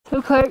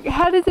So Clark,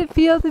 how does it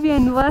feel to be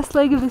on the last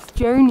leg of this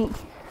journey?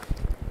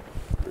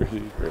 Pretty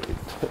great.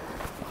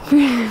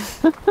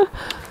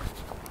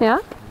 Yeah?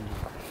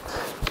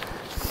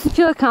 You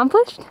feel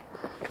accomplished?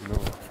 No.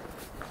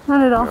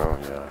 Not at all. No,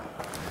 yeah.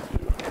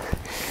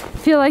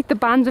 Feel like the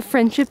bonds of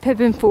friendship have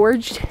been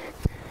forged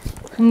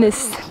in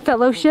this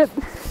fellowship?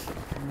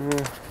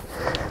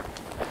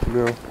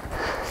 No.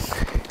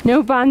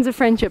 No bonds of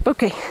friendship.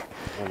 Okay.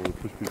 I don't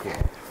push people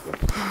off.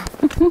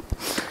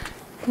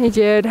 Hey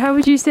Jared, how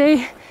would you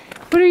say,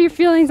 what are your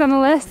feelings on the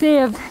last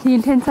day of the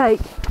intense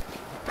hike?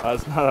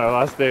 It's not our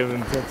last day of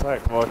intense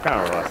hike. Well, it's kind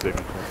of our last day of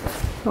intense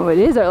hike. Oh, it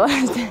is our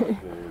last day.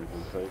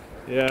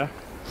 Yeah,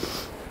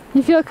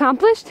 You feel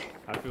accomplished?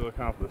 I feel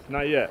accomplished.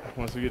 Not yet.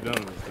 Once we get done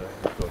with this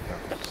stuff, I feel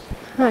accomplished.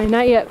 Alright,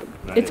 not yet.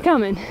 Not It's yet.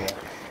 coming. Yeah.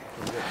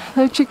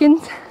 Hello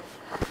chickens.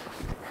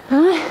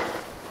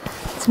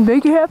 Let's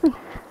make it happen.